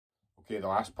Okay, the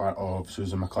last part of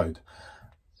Susan MacLeod.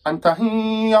 Ba.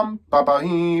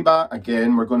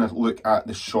 Again, we're going to look at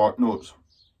the short notes.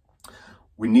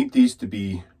 We need these to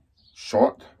be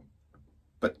short,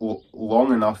 but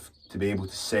long enough to be able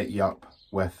to set you up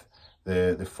with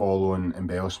the following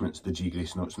embellishments, the G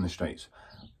grace notes and the strikes.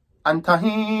 Ba.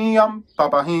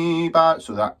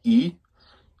 So that E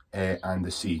and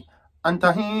the C. Ba.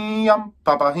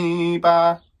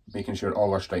 Making sure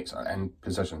all our strikes are in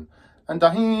position.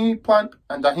 Plant.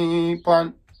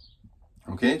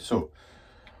 Okay, so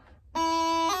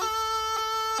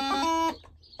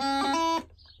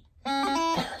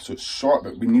it's short,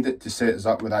 but we need it to set us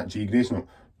up with that G grace note.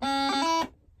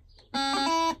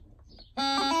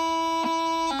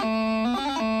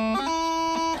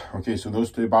 Okay, so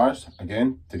those two bars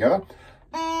again together.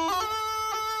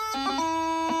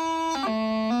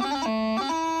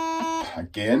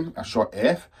 Again, a short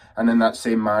F, and in that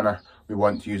same manner we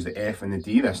want to use the F and the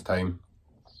D this time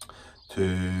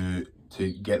to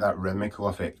get that rhythmical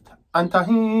effect.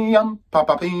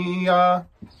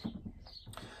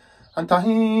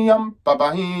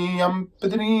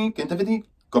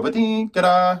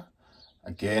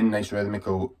 Again, nice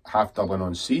rhythmical half doubling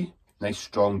on C, nice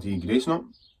strong D grace note,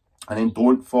 and then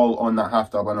don't fall on that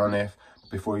half doubling on F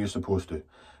before you're supposed to.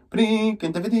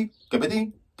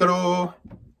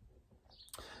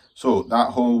 So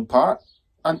that whole part.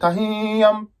 So that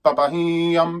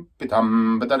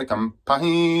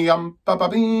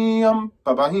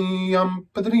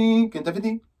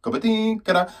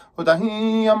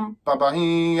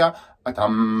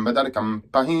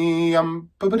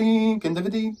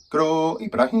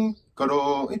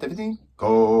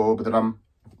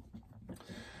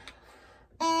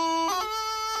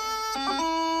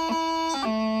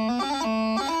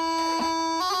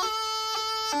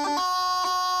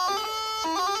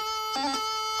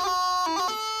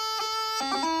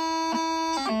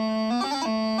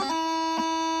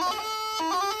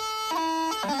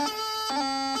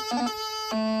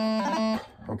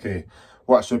Okay,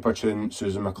 what a super tune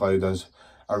Susan MacLeod is.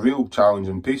 A real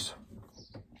challenging piece,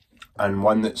 and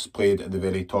one that's played at the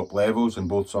very top levels in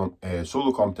both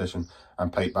solo competition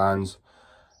and pipe bands.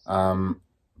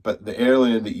 But the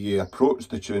earlier that you approach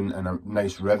the tune in a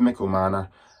nice rhythmical manner,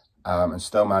 and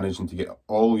still managing to get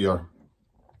all your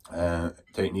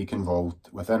technique involved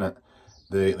within it,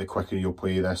 the quicker you'll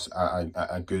play this at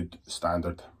a good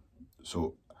standard.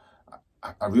 So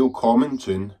a real common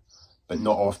tune, but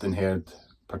not often heard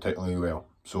particularly well.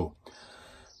 So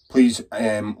please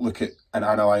look at and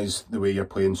analyse the way you're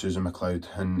playing Susan MacLeod,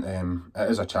 and it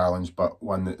is a challenge, but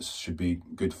one that should be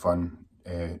good fun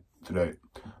throughout.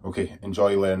 Okay,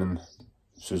 enjoy learning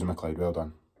Susan MacLeod. Well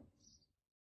done.